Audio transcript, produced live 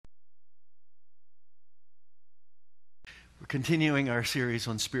Continuing our series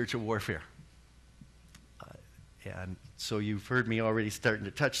on spiritual warfare. And so you've heard me already starting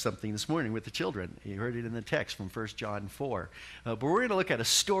to touch something this morning with the children. You heard it in the text from 1 John 4. But we're going to look at a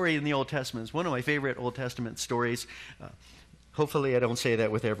story in the Old Testament. It's one of my favorite Old Testament stories. Hopefully I don't say that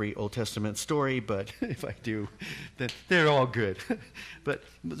with every Old Testament story, but if I do, then they're all good. But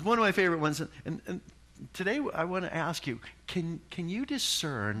it's one of my favorite ones. And today I want to ask you, can you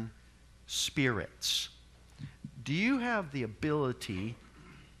discern spirits? Do you have the ability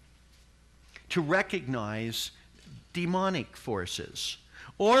to recognize demonic forces?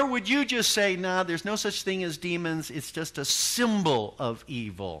 Or would you just say, nah, there's no such thing as demons, it's just a symbol of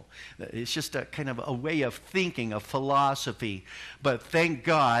evil. It's just a kind of a way of thinking, a philosophy. But thank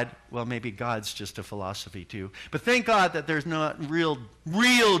God, well, maybe God's just a philosophy too, but thank God that there's not real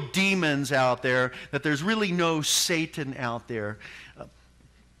demons out there, that there's really no Satan out there.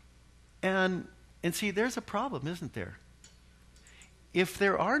 And see, there's a problem, isn't there? If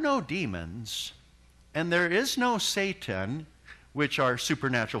there are no demons, and there is no Satan, which are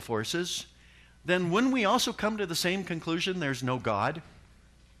supernatural forces, then wouldn't we also come to the same conclusion, there's no God?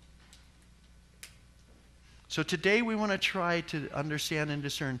 So today we want to try to understand and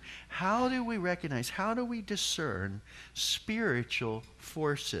discern, how do we recognize, how do we discern spiritual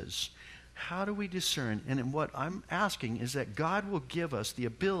forces? How do we discern? And what I'm asking is that God will give us the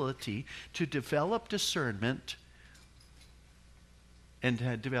ability to develop discernment and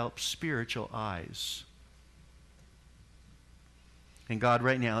to develop spiritual eyes. And God,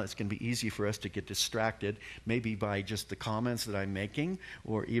 right now, it's going to be easy for us to get distracted, maybe by just the comments that I'm making,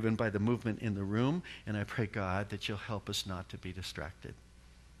 or even by the movement in the room. And I pray, God, that you'll help us not to be distracted.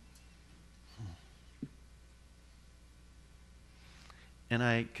 And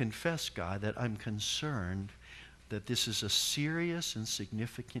I confess, God, that I'm concerned that this is a serious and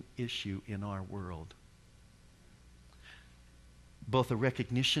significant issue in our world. Both a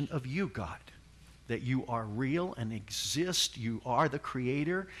recognition of you, God, that you are real and exist. You are the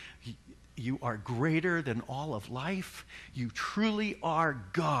creator. You are greater than all of life. You truly are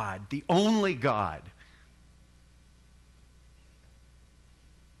God, the only God.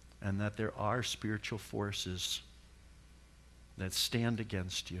 And that there are spiritual forces that stand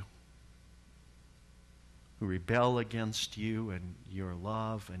against you, who rebel against you and your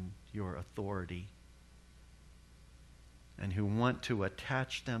love and your authority, and who want to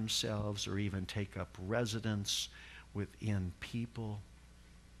attach themselves or even take up residence within people,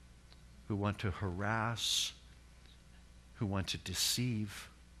 who want to harass, who want to deceive.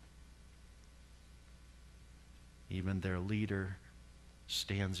 Even their leader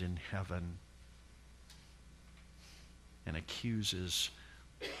stands in heaven and accuses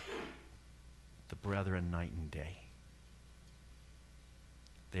the brethren night and day.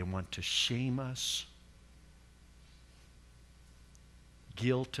 They want to shame us,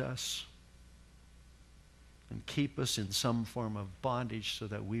 guilt us, and keep us in some form of bondage so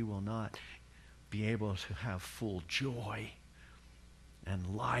that we will not be able to have full joy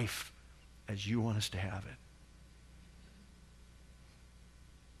and life as you want us to have it.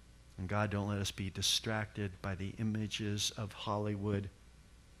 And God, don't let us be distracted by the images of Hollywood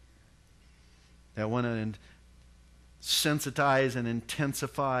that want to sensitize and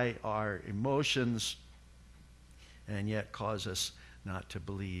intensify our emotions and yet cause us not to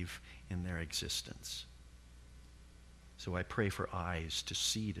believe in their existence. So I pray for eyes to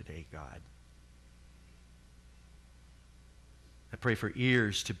see today, God. I pray for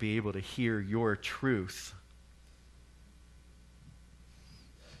ears to be able to hear your truth.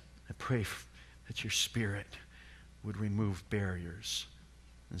 I pray that your Spirit would remove barriers,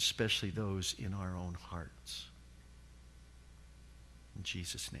 especially those in our own hearts. In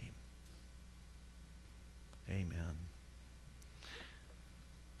Jesus' name, amen.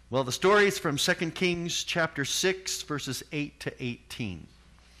 Well, the story is from 2 Kings chapter 6, verses 8 to 18.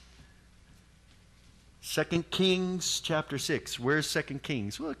 2 Kings chapter 6. Where's 2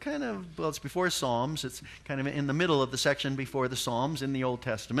 Kings? Well, it's before Psalms. It's kind of in the middle of the section before the Psalms in the Old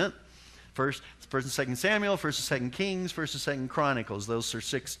Testament. First and 2 Samuel, 1st and 2 Kings, 1st and 2 Chronicles. Those are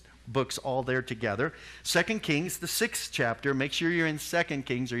 6 books all there together. 2 Kings, the 6th chapter. Make sure you're in 2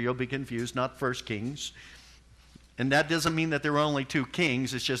 Kings or you'll be confused, not 1 Kings. And that doesn't mean that there are only 2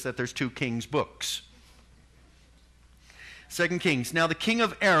 kings. It's just that there's 2 kings books. 2 Kings. Now the king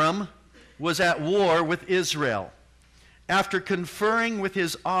of Aram was at war with Israel. After conferring with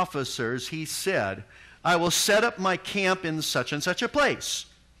his officers, he said, I will set up my camp in such and such a place.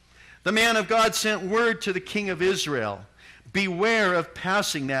 The man of God sent word to the king of Israel, beware of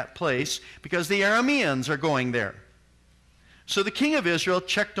passing that place, because the Arameans are going there. So the king of Israel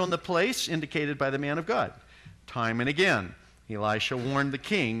checked on the place indicated by the man of God, time and again. Elisha warned the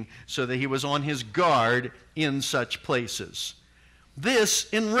king so that he was on his guard in such places. This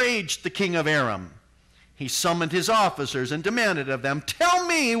enraged the king of Aram. He summoned his officers and demanded of them, "Tell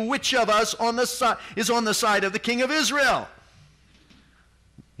me which of us is on the side of the king of Israel."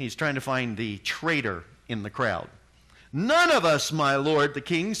 He's trying to find the traitor in the crowd. "None of us, my lord, the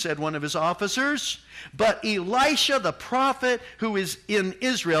king," said one of his officers. "But Elisha the prophet who is in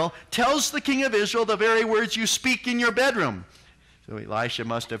Israel tells the king of Israel the very words you speak in your bedroom." So Elisha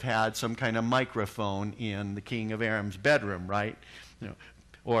must have had some kind of microphone in the king of Aram's bedroom, right?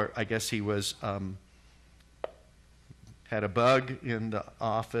 Or I guess he was had a bug in the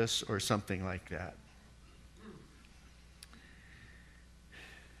office or something like that.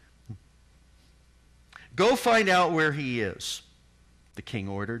 "Go find out where he is," the king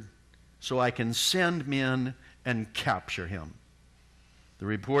ordered, "so I can send men and capture him." The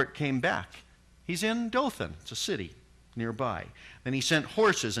report came back. "He's in Dothan." It's a city nearby. Then he sent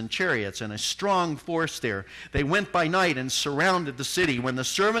horses and chariots and a strong force there. They went by night and surrounded the city. When the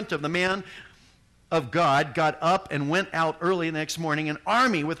servant of the man of God got up and went out early the next morning, an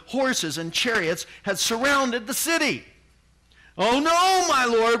army with horses and chariots had surrounded the city. "Oh no, my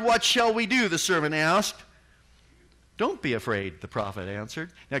lord, what shall we do?" the servant asked. "Don't be afraid," the prophet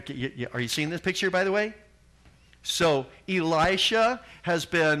answered. Now, are you seeing this picture, by the way? So Elisha has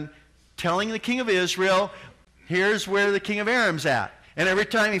been telling the king of Israel, here's where the king of Aram's at. And every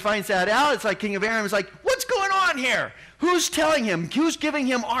time he finds that out, it's like king of Aram's like, "What's going on here? Who's telling him? Who's giving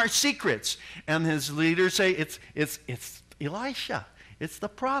him our secrets?" And his leaders say, it's Elisha. It's the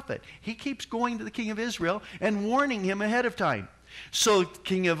prophet. He keeps going to the king of Israel and warning him ahead of time. So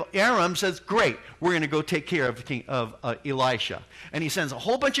king of Aram says, "Great, we're going to go take care of the king of Elisha." And he sends a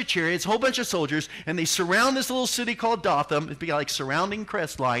whole bunch of chariots, a whole bunch of soldiers, and they surround this little city called Dothan. It'd be like surrounding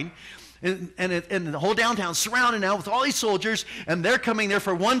Crestline. And the whole downtown surrounded now with all these soldiers, and they're coming there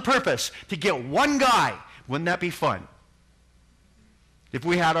for one purpose, to get one guy. Wouldn't that be fun? If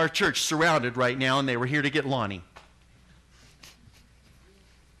we had our church surrounded right now and they were here to get Lonnie.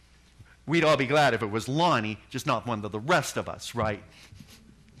 We'd all be glad if it was Lonnie, just not one of the rest of us, right?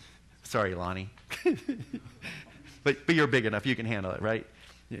 Sorry, Lonnie. but you're big enough, you can handle it, right?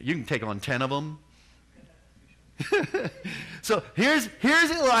 You can take on 10 of them. So here's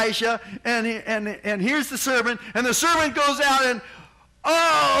Elisha, and here's the servant, and the servant goes out and,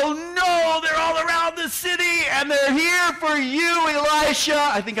 "Oh no, they're all around the city, and they're here for you, Elisha.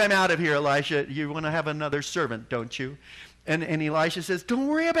 I think I'm out of here, Elisha. You want to have another servant, don't you?" And Elisha says, "Don't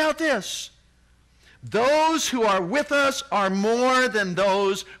worry about this. Those who are with us are more than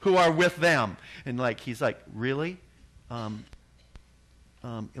those who are with them." And he's like, "Really?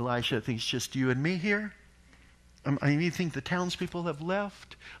 Elisha, I think it's just you and me here? You think the townspeople have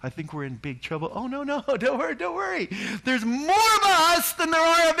left? I think we're in big trouble." "Oh, no, don't worry. There's more of us than there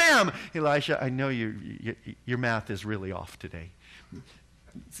are of them." "Elisha, I know your math is really off today."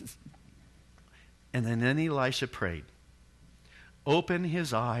 And then Elisha prayed, "Open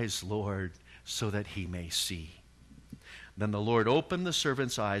his eyes, Lord, so that he may see." Then the Lord opened the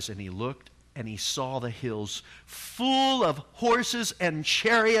servant's eyes, and he looked, and he saw the hills full of horses and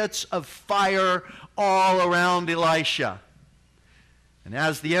chariots of fire all around Elisha. And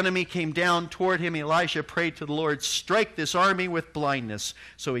as the enemy came down toward him, Elisha prayed to the Lord, "Strike this army with blindness."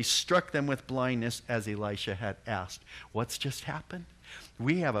 So he struck them with blindness as Elisha had asked. What's just happened?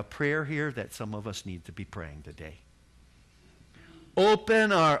 We have a prayer here that some of us need to be praying today.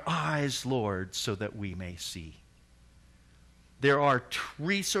 Open our eyes, Lord, so that we may see. There are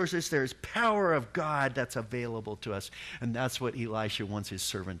resources, there's power of God that's available to us. And that's what Elisha wants his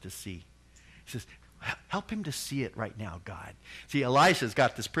servant to see. He says, "Help him to see it right now, God." See, Elisha's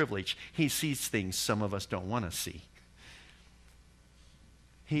got this privilege. He sees things some of us don't want to see.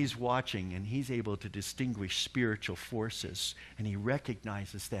 He's watching, and he's able to distinguish spiritual forces, and he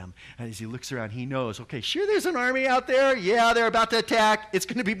recognizes them. And as he looks around, he knows, okay, sure, there's an army out there. Yeah, they're about to attack. It's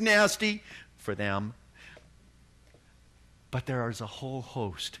going to be nasty for them. But there is a whole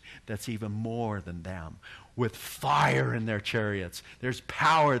host that's even more than them, with fire in their chariots. There's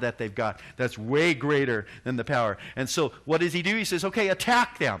power that they've got that's way greater than the power. And so what does he do? He says, okay,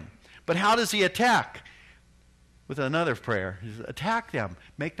 attack them. But how does he attack? With another prayer. He says, attack them.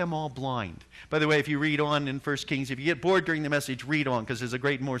 Make them all blind. By the way, if you read on in 1 Kings, if you get bored during the message, read on, because there's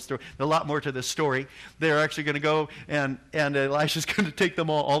a lot more to this story. They're actually going to go, and Elisha's going to take them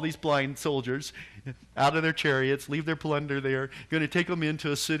all these blind soldiers, out of their chariots, leave their plunder there, going to take them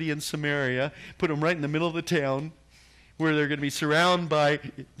into a city in Samaria, put them right in the middle of the town, where they're going to be surrounded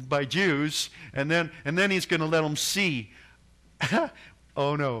by Jews, and then he's going to let them see,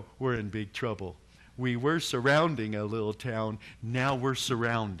 oh no, we're in big trouble. We were surrounding a little town. Now we're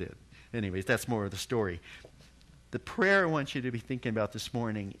surrounded. Anyways, that's more of the story. The prayer I want you to be thinking about this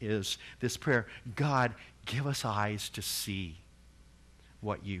morning is this prayer: God, give us eyes to see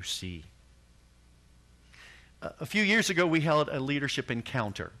what you see. A few years ago, we held a leadership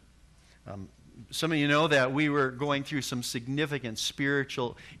encounter. Some of you know that we were going through some significant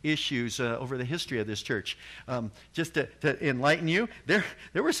spiritual issues over the history of this church. Just to enlighten you, there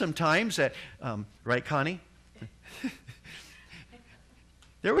were some times that, right, Connie?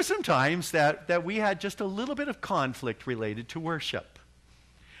 There were some times that we had just a little bit of conflict related to worship.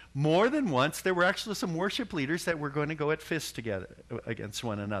 More than once, there were actually some worship leaders that were going to go at fists together against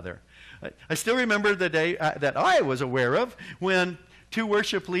one another. I still remember the day that I was aware of when two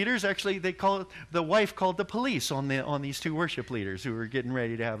worship leaders, actually the wife called the police on these two worship leaders who were getting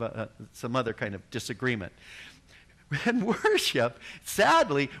ready to have some other kind of disagreement. And worship,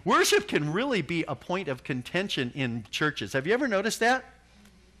 sadly, worship can really be a point of contention in churches. Have you ever noticed that?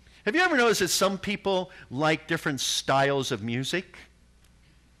 Have you ever noticed that some people like different styles of music?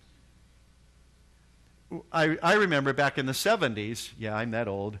 I remember back in the 70s, yeah, I'm that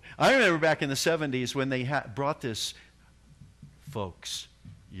old. I remember back in the 70s when they brought this, folks,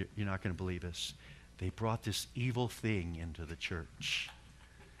 you're not going to believe this. They brought this evil thing into the church.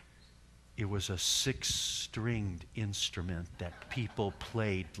 It was a 6-stringed instrument that people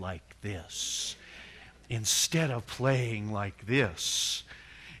played like this. Instead of playing like this,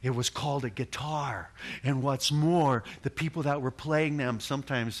 it was called a guitar. And what's more, the people that were playing them,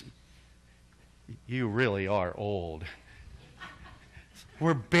 sometimes, you really are old,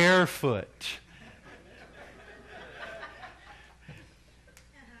 were barefoot.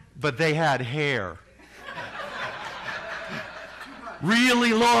 But they had hair.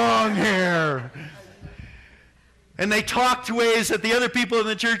 Really long hair. And they talked ways that the other people in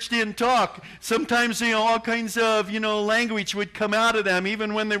the church didn't talk. Sometimes, all kinds of, language would come out of them,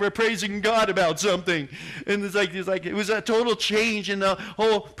 even when they were praising God about something. And it's like it was a total change in the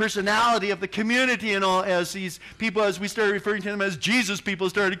whole personality of the community and all, as these people, as we started referring to them as Jesus people,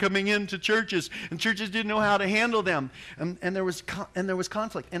 started coming into churches, and churches didn't know how to handle them. And there was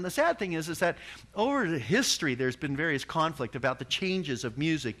conflict. And the sad thing is that over the history, there's been various conflict about the changes of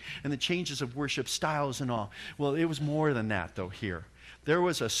music and the changes of worship styles and all. Well, it was more than that, though, here. There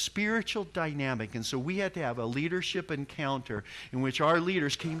was a spiritual dynamic, and so we had to have a leadership encounter in which our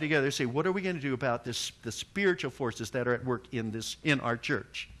leaders came together and say, what are we going to do about the spiritual forces that are at work in our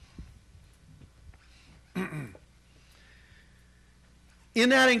church? In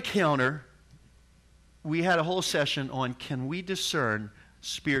that encounter, we had a whole session on, can we discern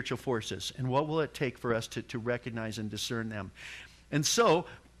spiritual forces, and what will it take for us to recognize and discern them? And so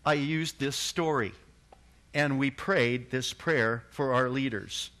I used this story. And we prayed this prayer for our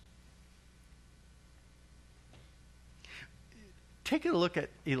leaders. Take a look at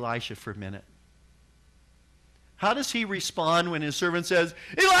Elisha for a minute. How does he respond when his servant says,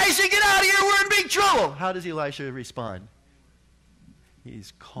 Elisha, get out of here, we're in big trouble? How does Elisha respond?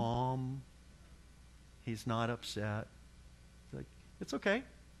 He's calm. He's not upset. He's like, it's okay.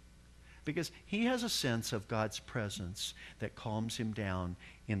 Because he has a sense of God's presence that calms him down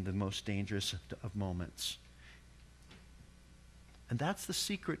in the most dangerous of moments. And that's the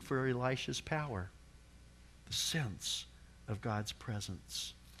secret for Elisha's power, the sense of God's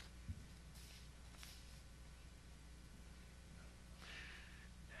presence.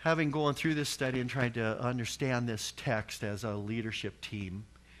 Having gone through this study and tried to understand this text as a leadership team,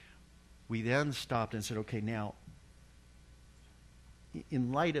 we then stopped and said, okay, now,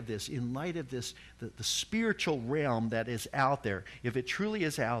 in light of this, the spiritual realm that is out there, if it truly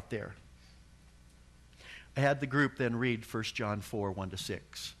is out there, I had the group then read 1 John 4, 1-6.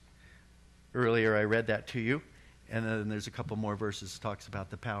 Earlier I read that to you, and then there's a couple more verses that talks about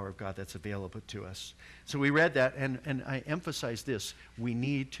the power of God that's available to us. So we read that, and I emphasize this. We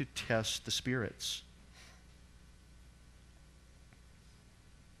need to test the spirits.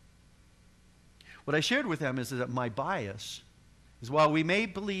 What I shared with them is that my bias is, while we may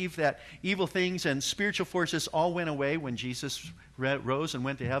believe that evil things and spiritual forces all went away when Jesus rose and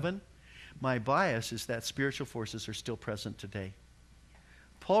went to heaven, my bias is that spiritual forces are still present today.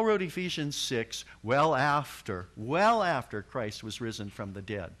 Paul wrote Ephesians 6 well after Christ was risen from the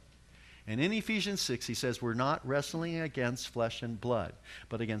dead. And in Ephesians 6, he says, we're not wrestling against flesh and blood,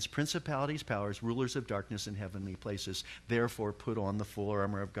 but against principalities, powers, rulers of darkness in heavenly places. Therefore, put on the full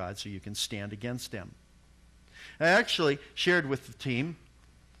armor of God so you can stand against them. I actually shared with the team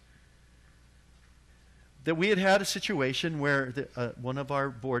that we had a situation where one of our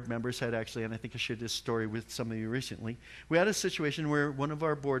board members had actually, and I think I shared this story with some of you recently, we had a situation where one of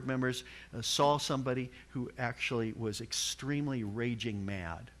our board members saw somebody who actually was extremely raging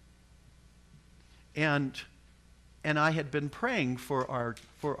mad. And I had been praying for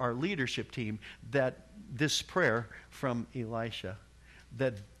our leadership team that this prayer from Elisha,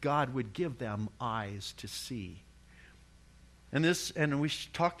 that God would give them eyes to see. And we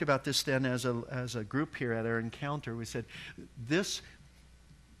talked about this then as a group here at our encounter. We said, this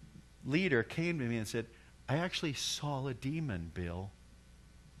leader came to me and said, I actually saw a demon, Bill.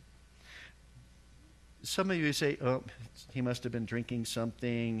 Some of you say, oh, he must have been drinking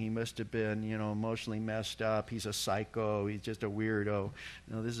something. He must have been, emotionally messed up. He's a psycho. He's just a weirdo.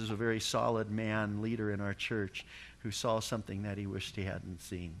 No, this is a very solid man, leader in our church, who saw something that he wished he hadn't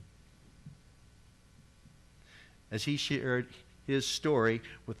seen. As he shared his story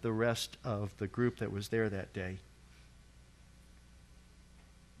with the rest of the group that was there that day,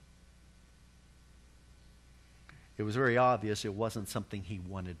 it was very obvious it wasn't something he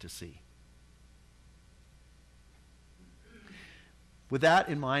wanted to see. With that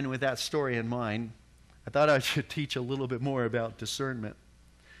in mind, with that story in mind, I thought I should teach a little bit more about discernment.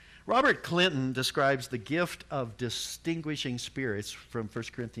 Robert Clinton describes the gift of distinguishing spirits from 1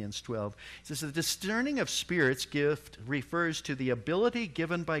 Corinthians 12. He says, the discerning of spirits gift refers to the ability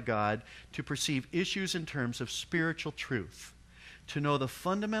given by God to perceive issues in terms of spiritual truth, to know the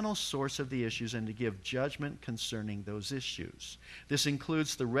fundamental source of the issues and to give judgment concerning those issues. This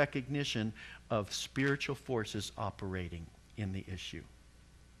includes the recognition of spiritual forces operating in the issue.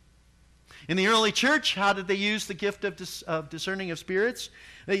 In the early church, how did they use the gift of discerning of spirits?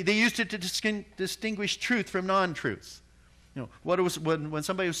 They used it to distinguish truth from non-truth. When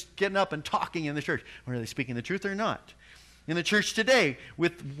somebody was getting up and talking in the church, were they speaking the truth or not? In the church today,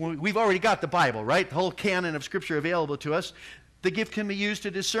 we've already got the Bible, right? The whole canon of Scripture available to us. The gift can be used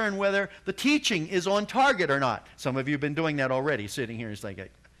to discern whether the teaching is on target or not. Some of you have been doing that already, sitting here. It's like,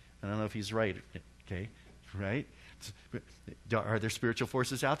 I don't know if he's right. Okay, right? Are there spiritual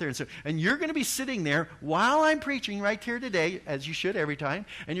forces out there? And you're going to be sitting there while I'm preaching right here today, as you should every time,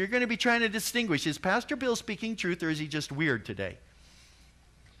 and you're going to be trying to distinguish, is Pastor Bill speaking truth or is he just weird today?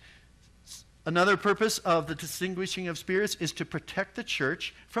 Another purpose of the distinguishing of spirits is to protect the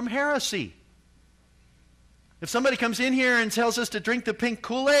church from heresy. If somebody comes in here and tells us to drink the pink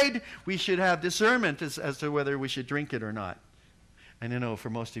Kool-Aid, we should have discernment as to whether we should drink it or not. And I know for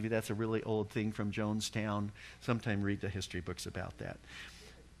most of you that's a really old thing from Jonestown. Sometime read the history books about that.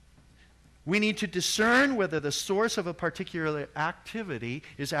 We need to discern whether the source of a particular activity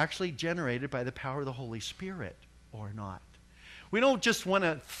is actually generated by the power of the Holy Spirit or not. We don't just want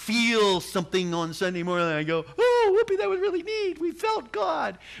to feel something on Sunday morning and go, oh, whoopee, that was really neat. We felt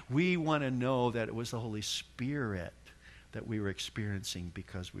God. We want to know that it was the Holy Spirit that we were experiencing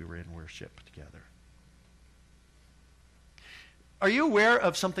because we were in worship together. Are you aware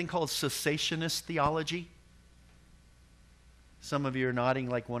of something called cessationist theology? Some of you are nodding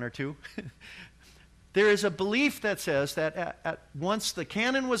like one or two. There is a belief that says that once the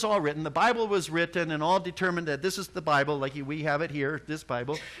canon was all written, the Bible was written and all determined that this is the Bible, like we have it here, this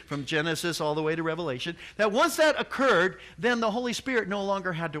Bible, from Genesis all the way to Revelation, that once that occurred, then the Holy Spirit no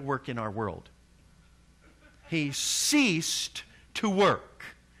longer had to work in our world. He ceased to work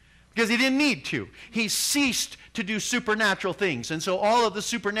because he didn't need to. He ceased to do supernatural things. And so all of the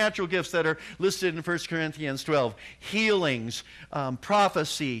supernatural gifts that are listed in 1 Corinthians 12, healings,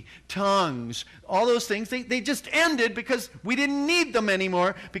 prophecy, tongues, all those things, they just ended because we didn't need them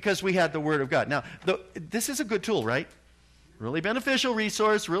anymore because we had the Word of God. Now, this is a good tool, right? Really beneficial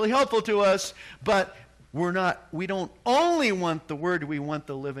resource, really helpful to us, but we don't only want the Word, we want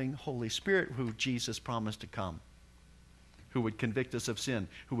the living Holy Spirit who Jesus promised to come, who would convict us of sin,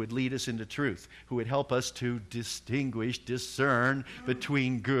 who would lead us into truth, who would help us to discern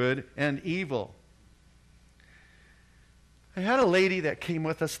between good and evil. I had a lady that came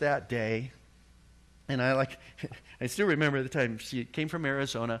with us that day, and I still remember the time. She came from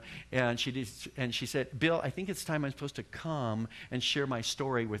Arizona, and she said, Bill, I think it's time I'm supposed to come and share my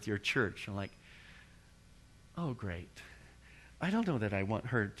story with your church. I'm like, oh, great. I don't know that I want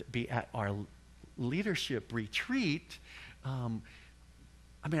her to be at our leadership retreat. I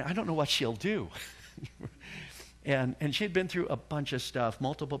don't know what she'll do. and she'd been through a bunch of stuff,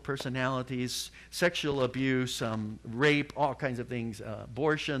 multiple personalities, sexual abuse, rape, all kinds of things,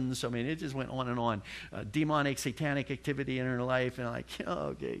 abortions. It just went on and on. Demonic, satanic activity in her life. And I'm like,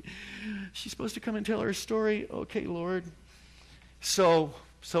 okay, she's supposed to come and tell her story. Okay, Lord. So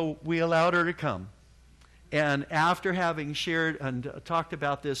we allowed her to come. And after having shared and talked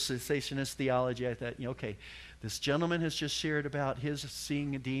about this cessationist theology, I thought, okay, this gentleman has just shared about his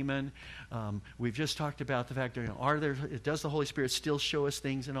seeing a demon. We've just talked about the fact, does the Holy Spirit still show us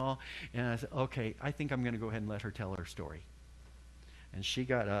things and all? And I thought, okay, I think I'm going to go ahead and let her tell her story. And she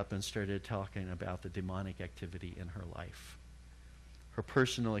got up and started talking about the demonic activity in her life, her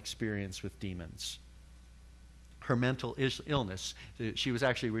personal experience with demons, her mental illness. She was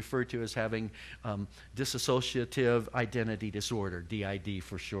actually referred to as having dissociative identity disorder, DID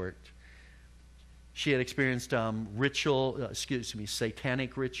for short. She had experienced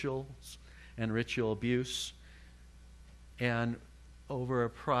satanic rituals and ritual abuse. And over a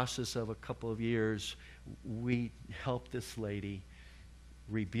process of a couple of years, we helped this lady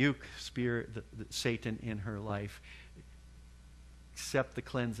rebuke Satan in her life, accept the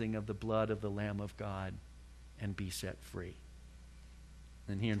cleansing of the blood of the Lamb of God, and be set free.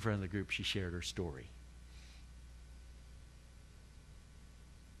 And here in front of the group, she shared her story.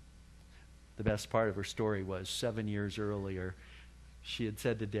 The best part of her story was 7 years earlier, she had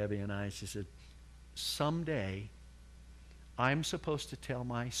said to Debbie and I, she said, someday I'm supposed to tell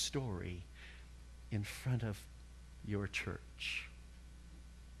my story in front of your church.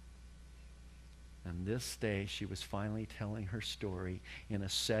 And this day she was finally telling her story in a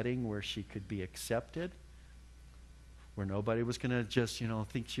setting where she could be accepted, where nobody was going to just,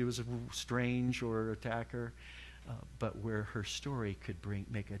 think she was strange or attack her, but where her story could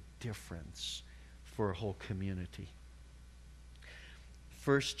make a difference for a whole community.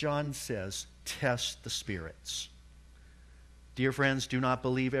 1 John says, test the spirits. Dear friends, do not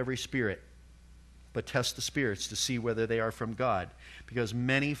believe every spirit, but test the spirits to see whether they are from God, because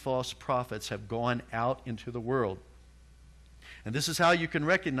many false prophets have gone out into the world. And this is how you can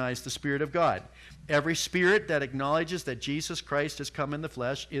recognize the Spirit of God. Every spirit that acknowledges that Jesus Christ has come in the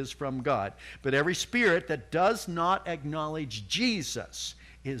flesh is from God. But every spirit that does not acknowledge Jesus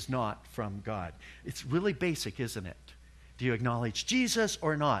is not from God. It's really basic, isn't it? Do you acknowledge Jesus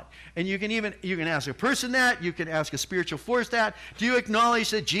or not? And you can ask a person that, you can ask a spiritual force that. Do you acknowledge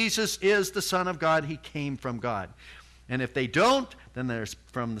that Jesus is the Son of God? He came from God. And if they don't, then there's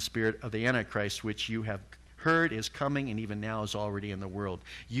from the spirit of the Antichrist, which you have heard is coming and even now is already in the world.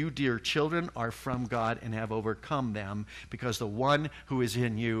 You, dear children, are from God and have overcome them, because the one who is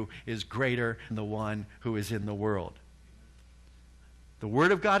in you is greater than the one who is in the world. The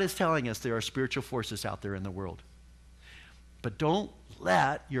Word of God is telling us there are spiritual forces out there in the world. But don't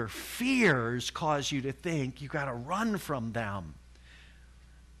let your fears cause you to think you got to run from them.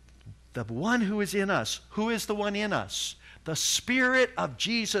 The one who is in us. Who is the one in us? The Spirit of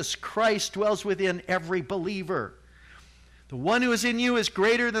Jesus Christ dwells within every believer. The one who is in you is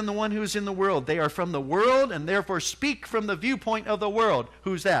greater than the one who is in the world. They are from the world and therefore speak from the viewpoint of the world.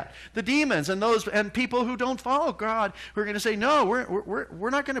 Who's that? The demons and people who don't follow God, who are going to say, no, we're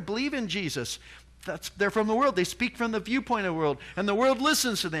not going to believe in Jesus. They're from the world. They speak from the viewpoint of the world, and the world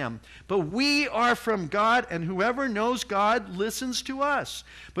listens to them. But we are from God, and whoever knows God listens to us.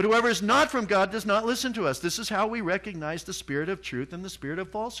 But whoever is not from God does not listen to us. This is how we recognize the spirit of truth and the spirit of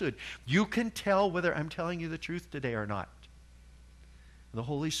falsehood. You can tell whether I'm telling you the truth today or not. The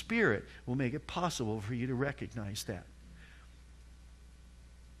Holy Spirit will make it possible for you to recognize that.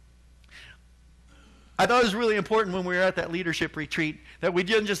 I thought it was really important when we were at that leadership retreat that we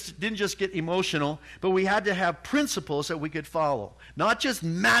didn't just get emotional, but we had to have principles that we could follow. Not just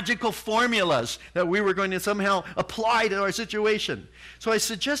magical formulas that we were going to somehow apply to our situation. So I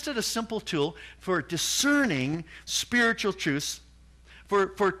suggested a simple tool for discerning spiritual truths,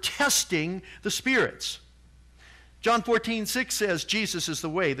 for testing the spirits. John 14:6 says, Jesus is the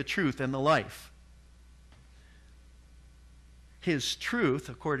way, the truth, and the life. His truth,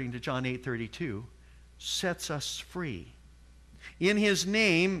 according to John 8:32, sets us free. In His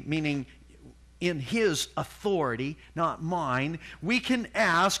name, meaning in His authority, not mine, we can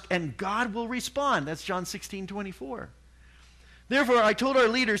ask and God will respond. That's John 16:24. Therefore, I told our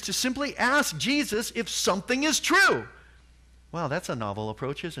leaders to simply ask Jesus if something is true. Wow, that's a novel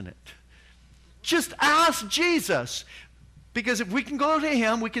approach, isn't it? Just ask Jesus. Because if we can go to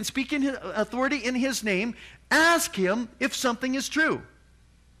Him, we can speak in His authority in His name, ask Him if something is true.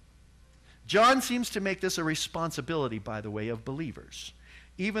 John seems to make this a responsibility, by the way, of believers,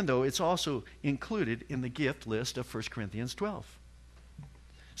 even though it's also included in the gift list of 1 Corinthians 12.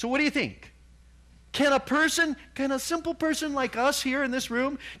 So what do you think? Can a simple person like us here in this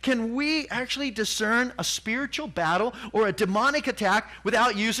room, can we actually discern a spiritual battle or a demonic attack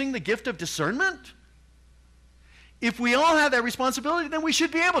without using the gift of discernment? If we all have that responsibility, then we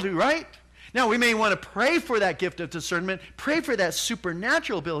should be able to, right? Now, we may want to pray for that gift of discernment, pray for that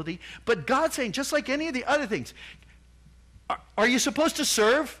supernatural ability, but God's saying, just like any of the other things, are you supposed to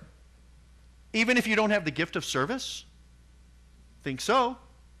serve even if you don't have the gift of service? Think so.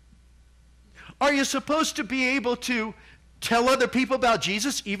 Are you supposed to be able to tell other people about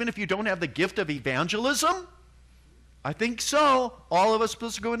Jesus even if you don't have the gift of evangelism? I think so. All of us are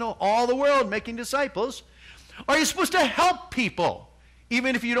supposed to go into all the world making disciples. Are you supposed to help people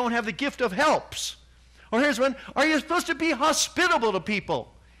even if you don't have the gift of helps? Or here's one. Are you supposed to be hospitable to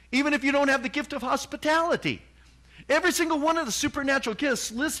people even if you don't have the gift of hospitality? Every single one of the supernatural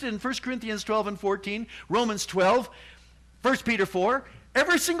gifts listed in 1 Corinthians 12 and 14, Romans 12, 1 Peter 4,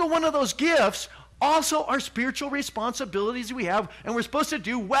 every single one of those gifts also are spiritual responsibilities we have, and we're supposed to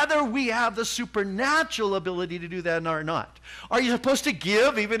do whether we have the supernatural ability to do that or not. Are you supposed to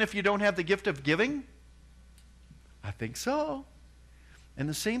give even if you don't have the gift of giving? I think so. And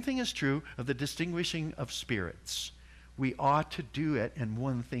the same thing is true of the distinguishing of spirits. We ought to do it, and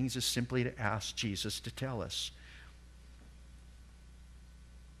one of the things is simply to ask Jesus to tell us.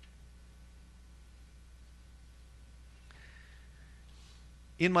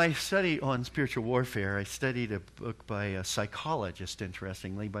 In my study on spiritual warfare, I studied a book by a psychologist,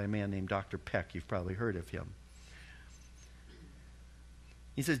 interestingly, by a man named Dr. Peck. You've probably heard of him.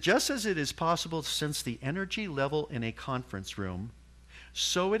 He says, just as it is possible to sense the energy level in a conference room,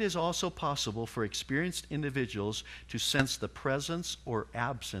 so it is also possible for experienced individuals to sense the presence or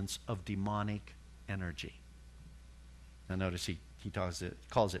absence of demonic energy. Now notice he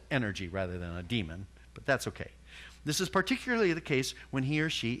calls it energy rather than a demon, but that's okay. This is particularly the case when he or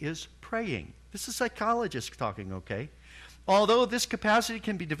she is praying. This is psychologists talking, okay? Although this capacity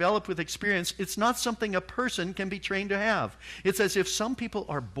can be developed with experience, it's not something a person can be trained to have. It's as if some people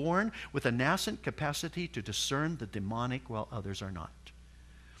are born with a nascent capacity to discern the demonic while others are not.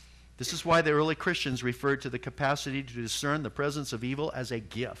 This is why the early Christians referred to the capacity to discern the presence of evil as a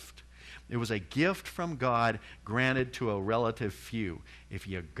gift. It was a gift from God granted to a relative few. If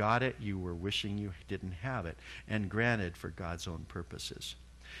you got it, you were wishing you didn't have it, and granted for God's own purposes.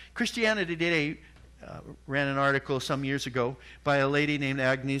 Christianity Today ran an article some years ago by a lady named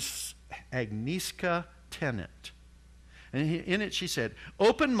Agnieszka Tennant. And in it she said,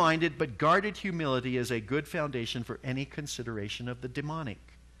 open-minded but guarded humility is a good foundation for any consideration of the demonic.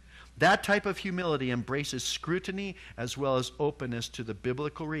 That type of humility embraces scrutiny as well as openness to the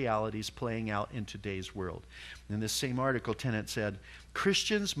biblical realities playing out in today's world. In this same article, Tennant said,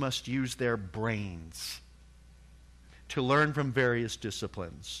 Christians must use their brains to learn from various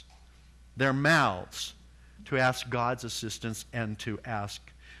disciplines, their mouths to ask God's assistance and to ask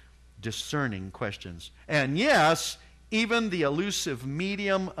discerning questions. And yes, even the elusive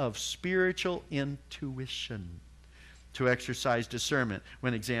medium of spiritual intuition to exercise discernment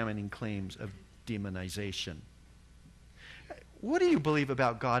when examining claims of demonization. What do you believe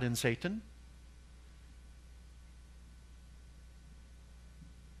about God and Satan?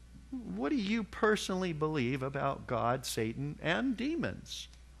 What do you personally believe about God, Satan, and demons?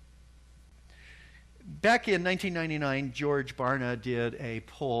 Back in 1999, George Barna did a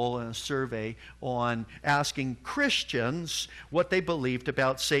poll and a survey on asking Christians what they believed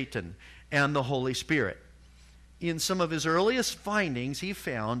about Satan and the Holy Spirit. In some of his earliest findings, he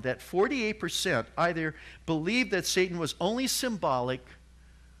found that 48% either believed that Satan was only symbolic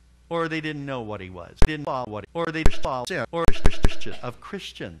or they didn't know what he was. Of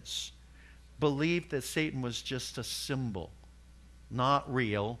Christians believed that Satan was just a symbol, not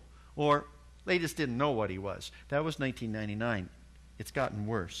real, or they just didn't know what he was. That was 1999. It's gotten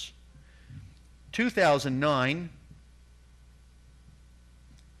worse. 2009,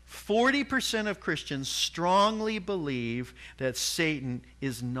 40% of Christians strongly believe that Satan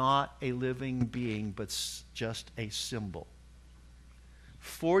is not a living being, but just a symbol.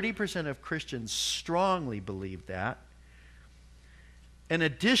 40% of Christians strongly believe that. An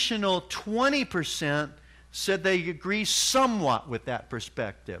additional 20% said they agree somewhat with that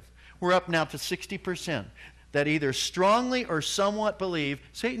perspective. We're up now to 60% that either strongly or somewhat believe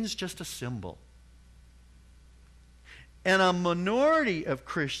Satan's just a symbol. And a minority of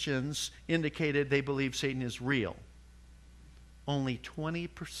Christians indicated they believe Satan is real. Only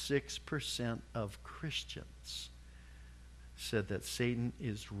 26% of Christians said that Satan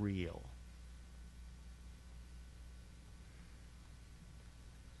is real.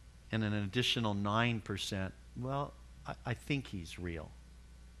 And an additional 9%, well, I think he's real.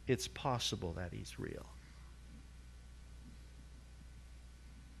 It's possible that he's real.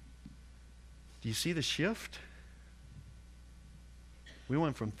 Do you see the shift? We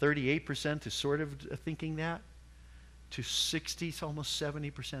went from 38% to sort of thinking that to 60, almost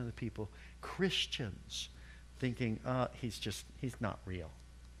 70% of the people, Christians, thinking, he's not real.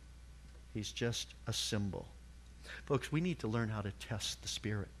 He's just a symbol. Folks, we need to learn how to test the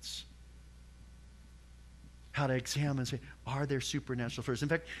spirits. How to examine and say, are there supernatural fruits? In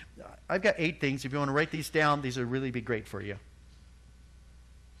fact, I've got 8 things. If you want to write these down, these will really be great for you.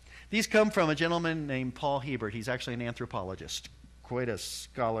 These come from a gentleman named Paul Hebert. He's actually an anthropologist, quite a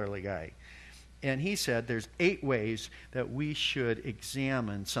scholarly guy. And he said there's 8 ways that we should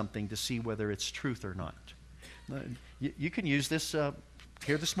examine something to see whether it's truth or not. You can use this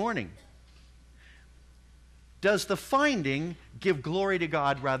here this morning. Does the finding give glory to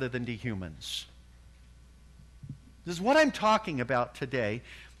God rather than to humans? This is what I'm talking about today,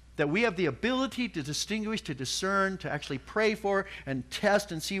 that we have the ability to distinguish, to discern, to actually pray for and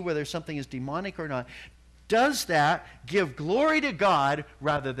test and see whether something is demonic or not. Does that give glory to God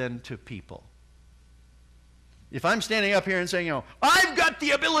rather than to people? If I'm standing up here and saying, I've got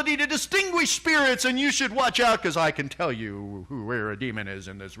the ability to distinguish spirits and you should watch out because I can tell you where a demon is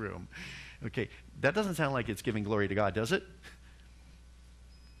in this room. Okay, that doesn't sound like it's giving glory to God, does it?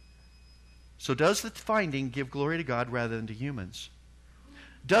 So does the finding give glory to God rather than to humans?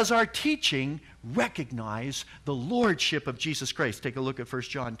 Does our teaching recognize the lordship of Jesus Christ? Take a look at 1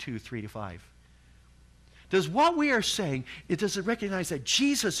 John 2, 3-5. Does what we are saying, does it recognize that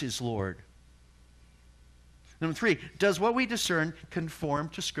Jesus is Lord? Number 3, does what we discern conform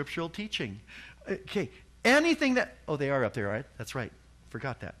to scriptural teaching? Okay, anything that, they are up there, right? That's right.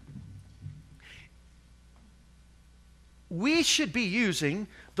 Forgot that. We should be using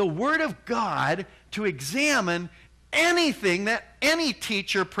the Word of God to examine anything that any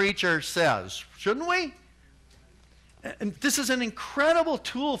teacher, preacher says, shouldn't we? And this is an incredible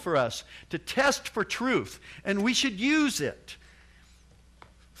tool for us to test for truth, and we should use it.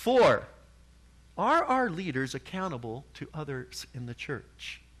 4, are our leaders accountable to others in the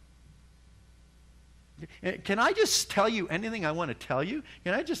church? Can I just tell you anything I want to tell you?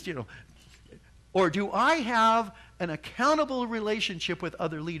 Can I just, or do I have an accountable relationship with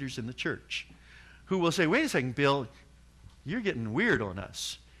other leaders in the church who will say, wait a second, Bill, you're getting weird on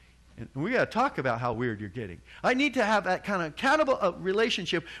us. And we got to talk about how weird you're getting. I need to have that kind of accountable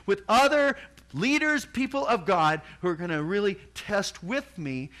relationship with other leaders, people of God, who are going to really test with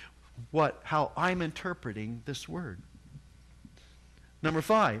me how I'm interpreting this word. Number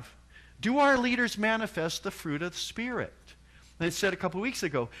 5, do our leaders manifest the fruit of the Spirit? And I said a couple weeks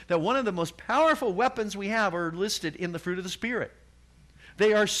ago that one of the most powerful weapons we have are listed in the fruit of the Spirit.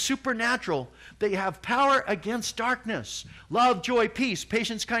 They are supernatural. They have power against darkness. Love, joy, peace,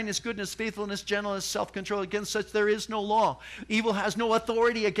 patience, kindness, goodness, faithfulness, gentleness, self-control. Against such there is no law. Evil has no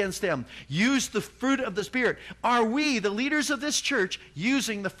authority against them. Use the fruit of the Spirit. Are we, the leaders of this church,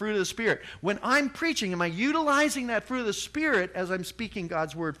 using the fruit of the Spirit? When I'm preaching, am I utilizing that fruit of the Spirit as I'm speaking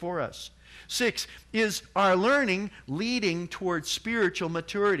God's word for us? 6, is our learning leading towards spiritual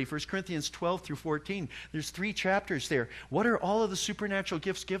maturity? 1 Corinthians 12 through 14. There's 3 chapters there. What are all of the supernatural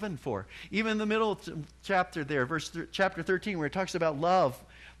gifts given for? Even in the middle chapter there, chapter 13, where it talks about love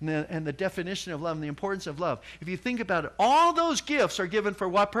and the definition of love and the importance of love. If you think about it, all those gifts are given for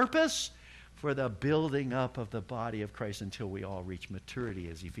what purpose? For the building up of the body of Christ until we all reach maturity,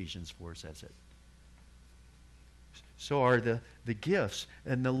 as Ephesians 4 says it. So are the gifts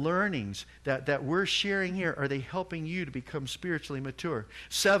and the learnings that we're sharing here, are they helping you to become spiritually mature?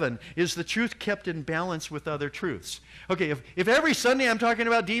 7, is the truth kept in balance with other truths? Okay, if every Sunday I'm talking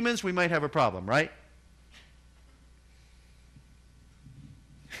about demons, we might have a problem, right?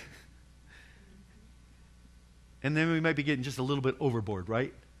 And then we might be getting just a little bit overboard,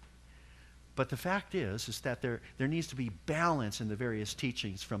 right? But the fact is that there needs to be balance in the various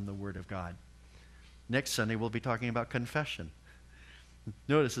teachings from the Word of God. Next Sunday, we'll be talking about confession.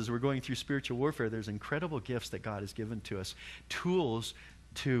 Notice, as we're going through spiritual warfare, there's incredible gifts that God has given to us, tools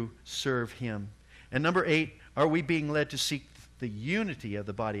to serve Him. And number 8, are we being led to seek the unity of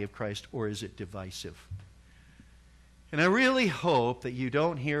the body of Christ, or is it divisive? And I really hope that you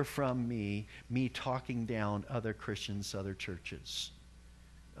don't hear from me talking down other Christians, other churches.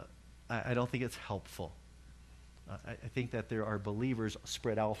 I don't think it's helpful. I think that there are believers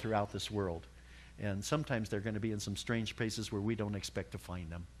spread all throughout this world. And sometimes they're going to be in some strange places where we don't expect to find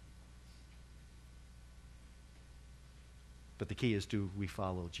them. But the key is, do we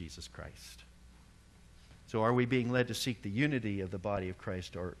follow Jesus Christ? So are we being led to seek the unity of the body of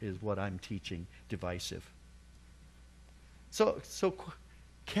Christ, or is what I'm teaching divisive? So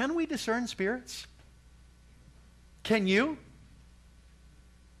can we discern spirits? Can you?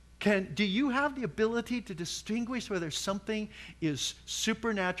 Do you have the ability to distinguish whether something is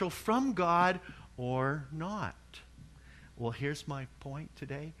supernatural from God or not? Well, here's my point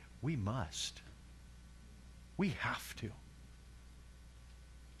today. We must. We have to.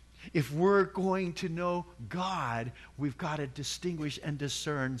 If we're going to know God, we've got to distinguish and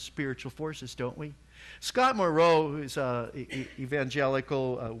discern spiritual forces, don't we? Scott Moreau, who's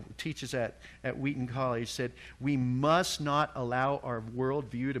evangelical, teaches at Wheaton College, said, we must not allow our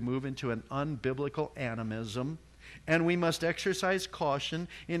worldview to move into an unbiblical animism, and we must exercise caution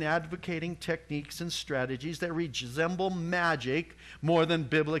in advocating techniques and strategies that resemble magic more than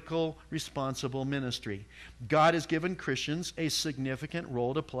biblical responsible ministry. God has given Christians a significant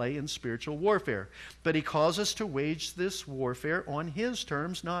role to play in spiritual warfare, but he calls us to wage this warfare on his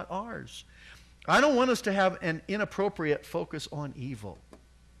terms, not ours. I don't want us to have an inappropriate focus on evil.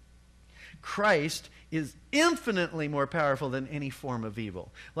 Christ is infinitely more powerful than any form of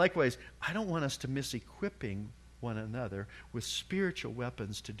evil. Likewise, I don't want us to miss equipping one another with spiritual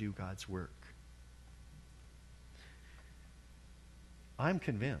weapons to do God's work. I'm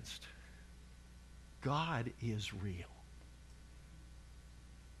convinced God is real.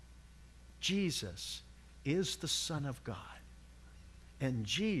 Jesus is the Son of God. And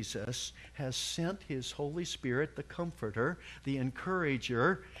Jesus has sent his Holy Spirit, the Comforter, the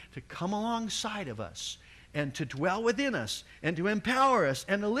Encourager, to come alongside of us and to dwell within us and to empower us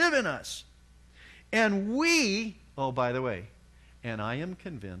and to live in us. And we, oh, by the way, and I am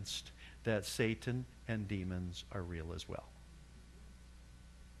convinced that Satan and demons are real as well.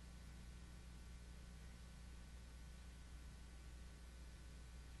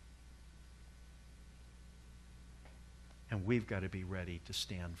 And we've got to be ready to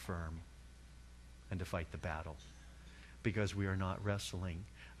stand firm and to fight the battle, because we are not wrestling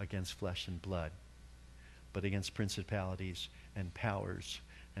against flesh and blood, but against principalities and powers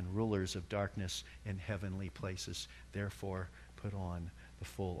and rulers of darkness in heavenly places. Therefore, put on the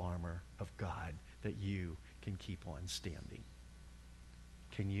full armor of God that you can keep on standing.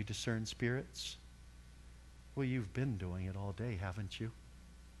 Can you discern spirits? Well, you've been doing it all day, haven't you?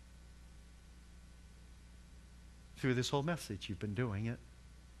 Through this whole message, you've been doing it.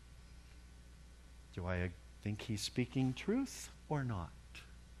 Do I think he's speaking truth or not?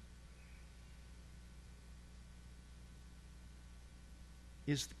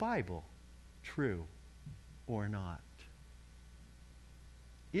 Is the Bible true or not?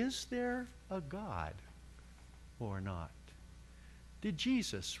 Is there a God or not? Did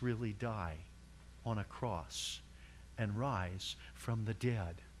Jesus really die on a cross and rise from the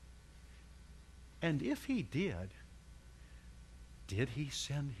dead? And if he did he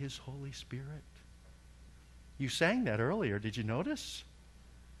send his Holy Spirit? You sang that earlier. Did you notice?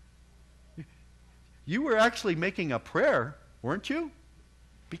 You were actually making a prayer, weren't you?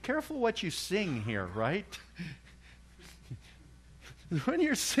 Be careful what you sing here, right? When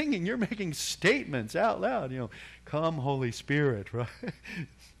you're singing, you're making statements out loud. You know, come Holy Spirit, right?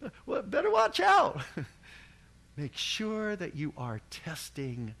 Well, better watch out. Make sure that you are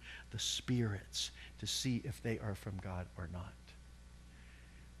testing the spirits to see if they are from God or not.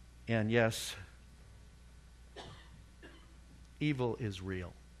 And yes, evil is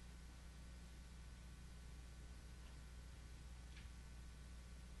real.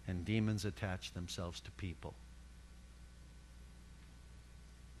 And demons attach themselves to people.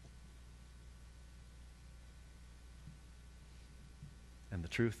 And the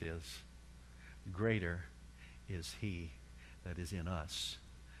truth is, greater is he that is in us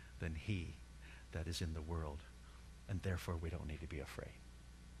than he that is in the world. And therefore, we don't need to be afraid.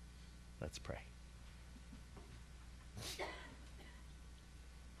 Let's pray.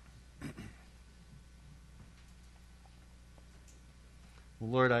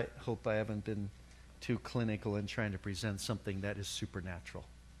 Well, Lord, I hope I haven't been too clinical in trying to present something that is supernatural.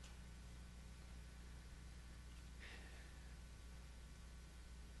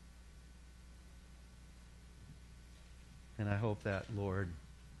 And I hope that, Lord,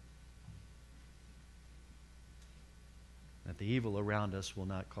 that the evil around us will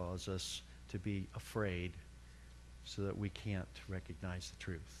not cause us to be afraid so that we can't recognize the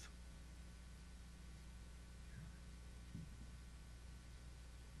truth.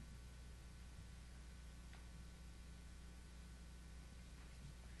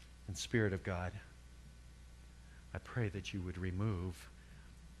 And Spirit of God, I pray that you would remove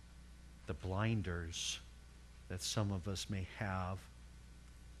the blinders that some of us may have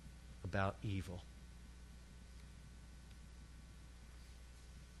about evil.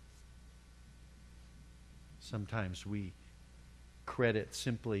 Sometimes we credit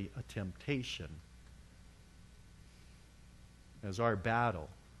simply a temptation as our battle.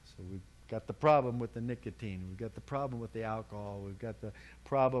 So we've got the problem with the nicotine. We've got the problem with the alcohol. We've got the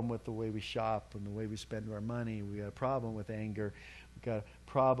problem with the way we shop and the way we spend our money. We've got a problem with anger. We've got a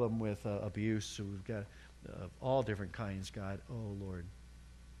problem with abuse. So we've got all different kinds, God. Oh, Lord.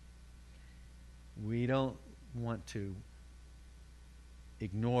 We don't want to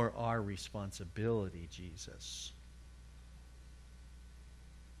ignore our responsibility, Jesus.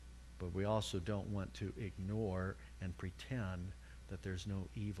 But we also don't want to ignore and pretend that there's no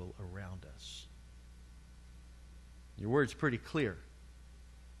evil around us. Your word's pretty clear.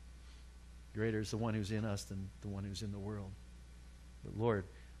 Greater is the one who's in us than the one who's in the world. But Lord,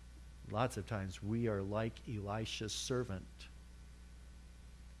 lots of times we are like Elisha's servant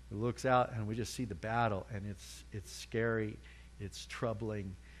who looks out and we just see the battle, and it's scary, it's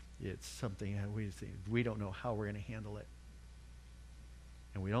troubling, it's something that we don't know how we're going to handle it.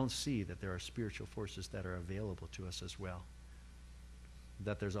 And we don't see that there are spiritual forces that are available to us as well.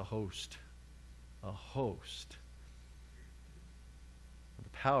 That there's a host of the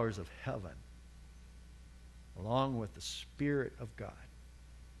powers of heaven, along with the Spirit of God,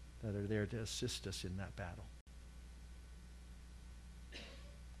 that are there to assist us in that battle.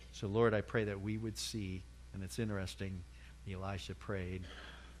 So, Lord, I pray that we would see, and it's interesting, Elisha prayed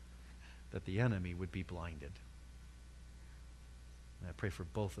that the enemy would be blinded. And I pray for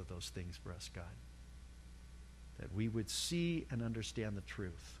both of those things for us, God. That we would see and understand the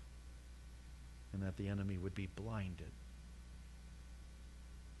truth, and that the enemy would be blinded.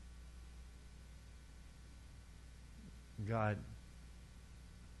 God,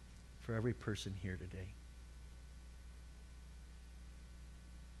 for every person here today,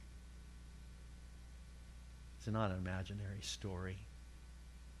 it's not an imaginary story.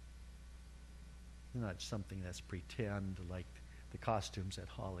 It's not something that's pretend like the costumes at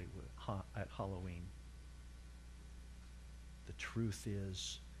Halloween. The truth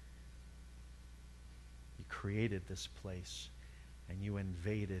is, you created this place and you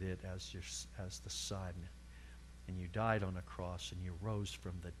invaded it as the Son, and you died on a cross and you rose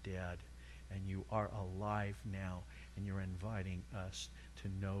from the dead, and you are alive now, and you're inviting us to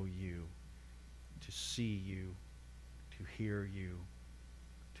know you, to see you, to hear you,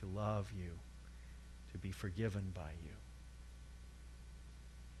 to love you, to be forgiven by you.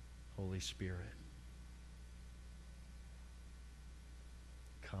 Holy Spirit,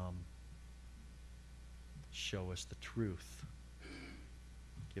 come. Show us the truth.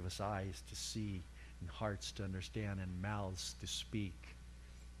 Give us eyes to see, and hearts to understand, and mouths to speak,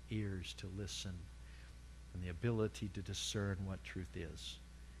 ears to listen, and the ability to discern what truth is,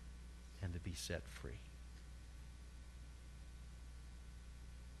 and to be set free.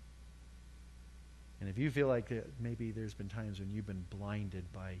 And if you feel like maybe there's been times when you've been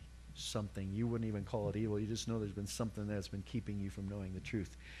blinded by something, you wouldn't even call it evil, you just know there's been something that's been keeping you from knowing the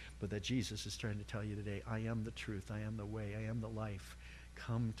truth, but that Jesus is trying to tell you today, I am the truth, I am the way, I am the life.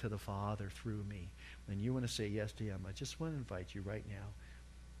 Come to the Father through me. When you want to say yes to him, I just want to invite you right now.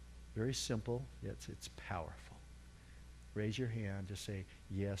 Very simple, yet it's powerful. Raise your hand to say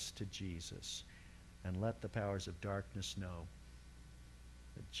yes to Jesus, and let the powers of darkness know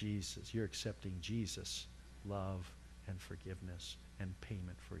that Jesus, you're accepting Jesus' love and forgiveness and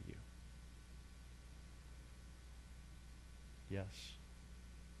payment for you. Yes.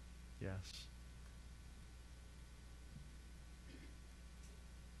 Yes.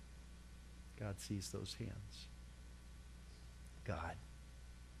 God sees those hands. God,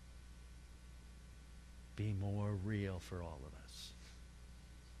 be more real for all of us.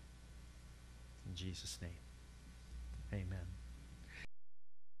 In Jesus' name, amen.